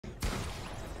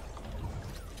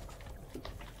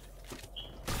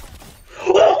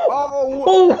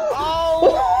Oh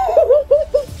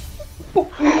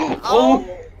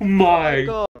my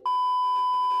god.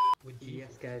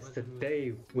 Yes guys,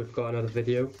 today we've got another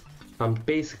video. I'm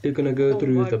basically gonna go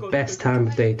through the best time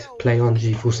of day to play on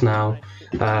Geforce Now.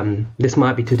 This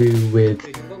might be to do with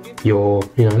your,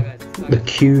 the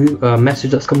queue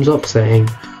message that comes up saying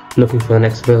looking for the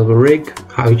next available rig,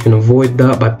 how you can avoid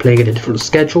that by playing at a different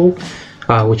schedule,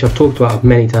 which I've talked about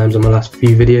many times in my last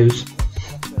few videos,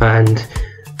 and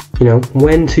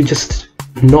when to just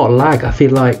not lag. I feel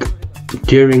like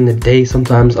during the day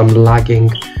sometimes I'm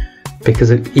lagging because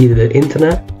of either the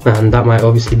internet, and that might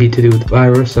obviously be to do with the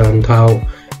virus and how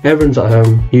everyone's at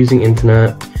home using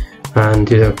internet, and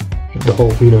the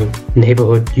whole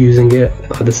neighborhood using it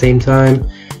at the same time.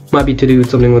 Might be to do with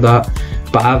something with that,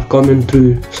 but I've gone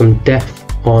through some depth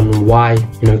on why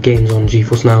games on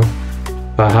Geforce Now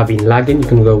have been lagging. You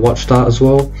can go watch that as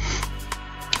well.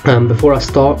 Before I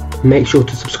start, make sure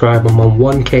to subscribe. I'm on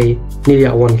 1k, nearly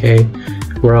at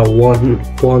 1k. We're at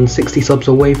 160 subs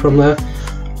away from there,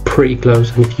 pretty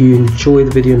close. And if you enjoy the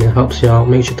video and it helps you out,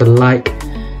 make sure to like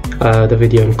the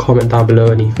video and comment down below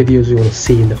any videos you want to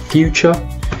see in the future.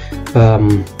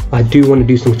 I do want to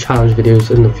do some challenge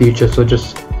videos in the future, so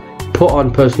just put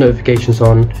on post notifications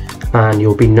on and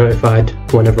you'll be notified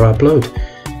whenever I upload.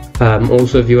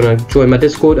 Also, if you want to join my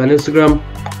Discord and Instagram,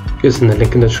 just in the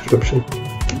link in the description.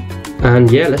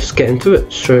 And yeah, let's just get into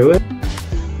it straight away.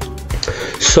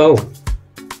 So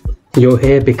you're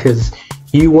here because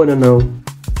you want to know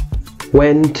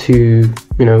when to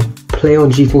play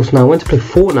on Geforce Now, when to play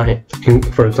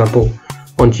Fortnite for example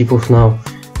on Geforce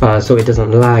Now, so it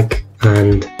doesn't lag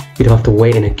and you don't have to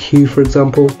wait in a queue, for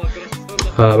example,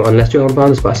 unless you're on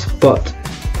bounce pass. But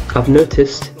I've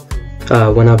noticed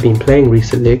when I've been playing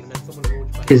recently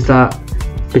is that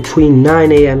between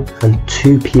 9 AM and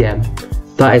 2 PM,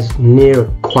 that is near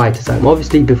quiet time.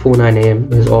 Obviously before 9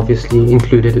 AM is obviously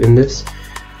included in this.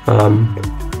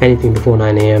 Anything before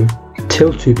 9 AM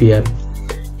till 2 PM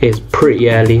is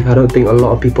pretty early. I don't think a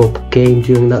lot of people game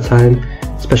during that time,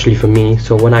 especially for me.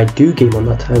 So when I do game on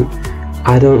that time,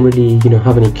 I don't really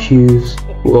have any queues.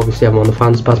 Well, obviously I'm on the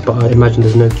fans pass, but I imagine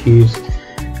there's no queues,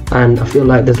 and I feel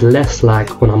like there's less lag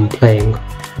when I'm playing.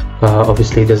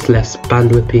 Obviously there's less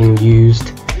bandwidth being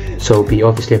used, so it'll be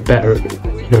obviously a better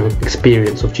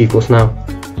experience of Geforce Now.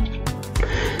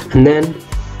 And then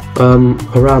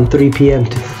around 3 PM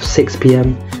to 6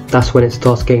 PM, that's when it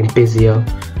starts getting busier.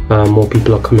 More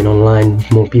people are coming online,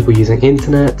 more people using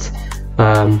internet,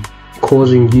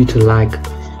 causing you to lag,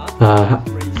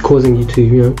 causing you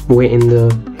to wait in the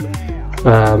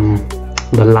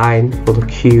line or the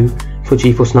queue for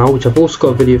Geforce Now, which I've also got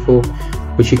a video for,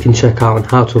 which you can check out on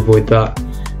how to avoid that.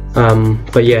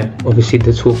 But yeah, obviously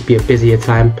this will be a busier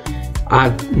time.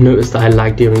 I've noticed that I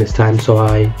lag during this time, so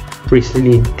I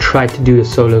recently tried to do a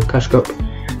solo cash cup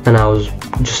and I was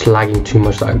just lagging too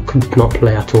much that I could not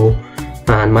play at all,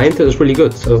 and my internet was really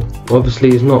good, so obviously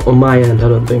it's not on my end, I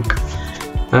don't think.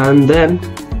 And then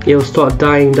it'll start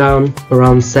dying down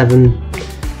around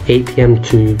 8 PM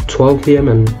to 12 PM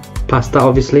and past that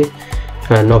obviously,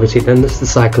 and obviously then this is the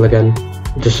cycle again,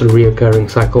 just a reoccurring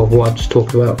cycle of what I've just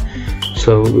talked about.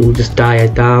 So it will just die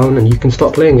down and you can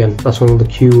start playing again. That's when the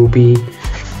queue will be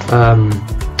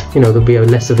there'll be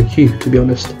less of a queue, to be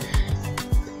honest.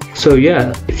 So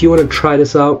yeah, if you want to try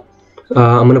this out,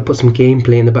 I'm going to put some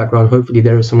gameplay in the background. Hopefully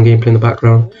there is some gameplay in the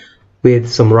background with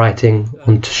some writing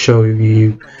on to show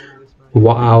you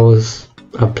what hours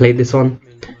I've played this on.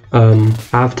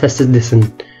 I've tested this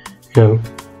in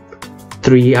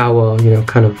 3 hour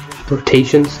kind of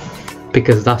rotations,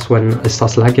 because that's when it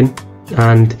starts lagging.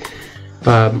 And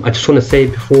I just want to say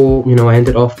before I end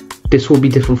it off, this will be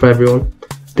different for everyone.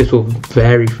 This will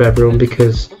vary for everyone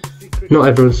because not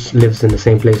everyone lives in the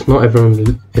same place, not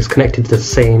everyone is connected to the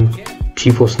same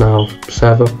Geforce Now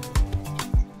server.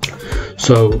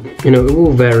 So it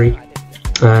will vary,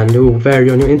 and it will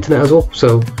vary on your internet as well,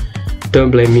 so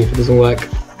don't blame me if it doesn't work.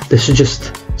 This is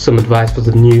just some advice for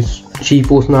the new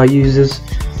Geforce Now users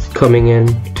coming in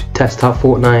to test out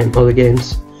Fortnite and other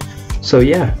games. So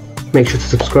yeah, make sure to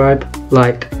subscribe,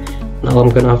 like. Now I'm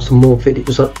going to have some more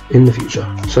videos up in the future,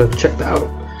 so check that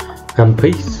out, and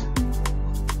peace.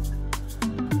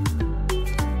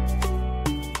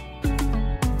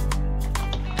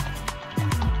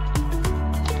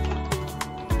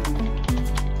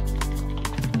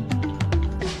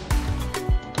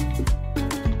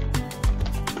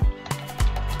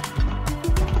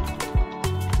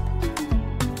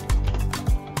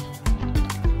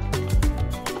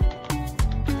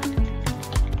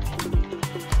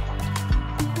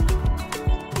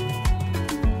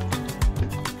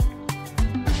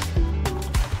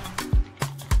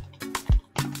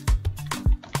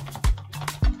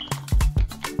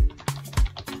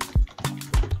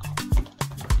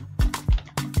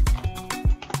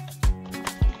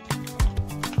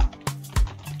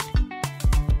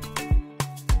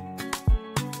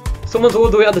 Someone's all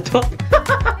the way at the top.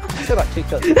 Still got 2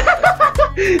 kills. Wait,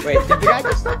 did the guy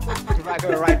just go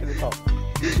right to the top?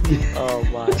 Yeah. Oh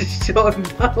my. Just shot him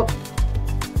down.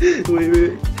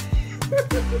 Wait.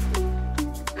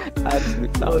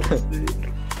 Absolute sound.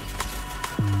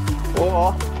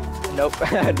 Oh, nope,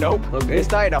 nope. Okay. It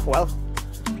started off well.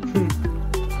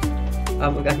 I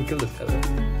can kill this guy.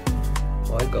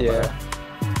 Oh, I got Yeah.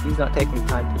 He's not taking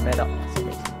time to med up for some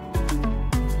reason.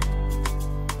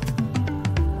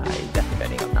 He's definitely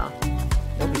bending up now.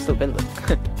 Nope, he's still bending.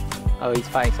 Oh, he's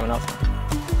fighting someone else now.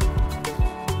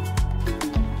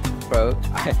 Bro,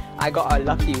 I got a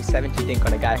lucky 70 dink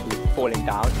on a guy who's falling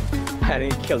down and he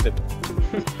killed him.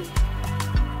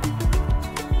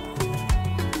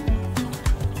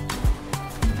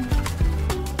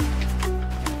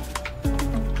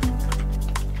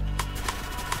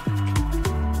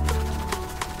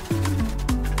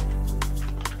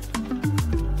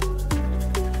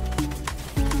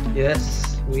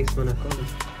 Yes, waste when I call him.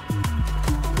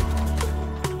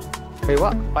 Wait,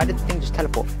 what? Why did the thing just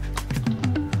teleport?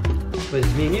 Wait,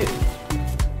 it's me and you?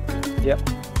 Yep.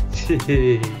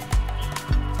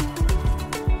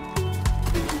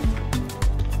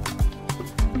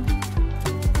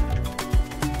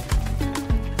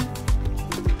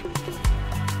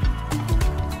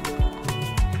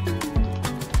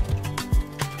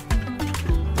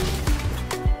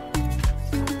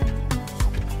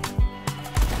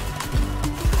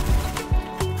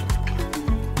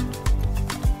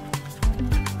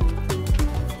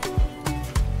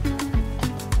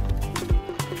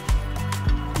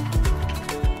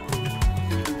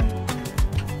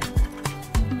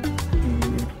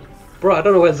 Bro, I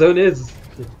don't know where zone is.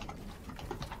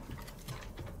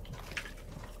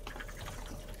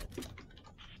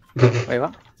 Wait,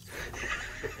 what?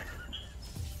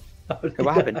 Wait,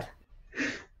 what happened?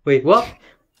 Wait, what?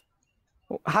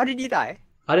 How did you die?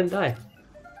 I didn't die.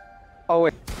 Oh,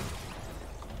 wait.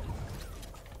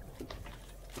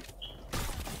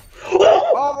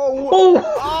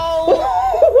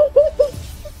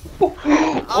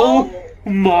 Oh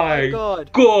my god!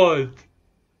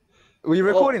 Were you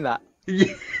recording that?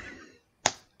 Yeah.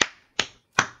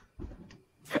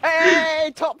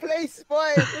 Hey, top place,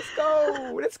 boys! Let's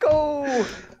go! Let's go!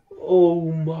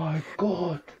 Oh my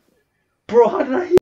god! Bro, how did I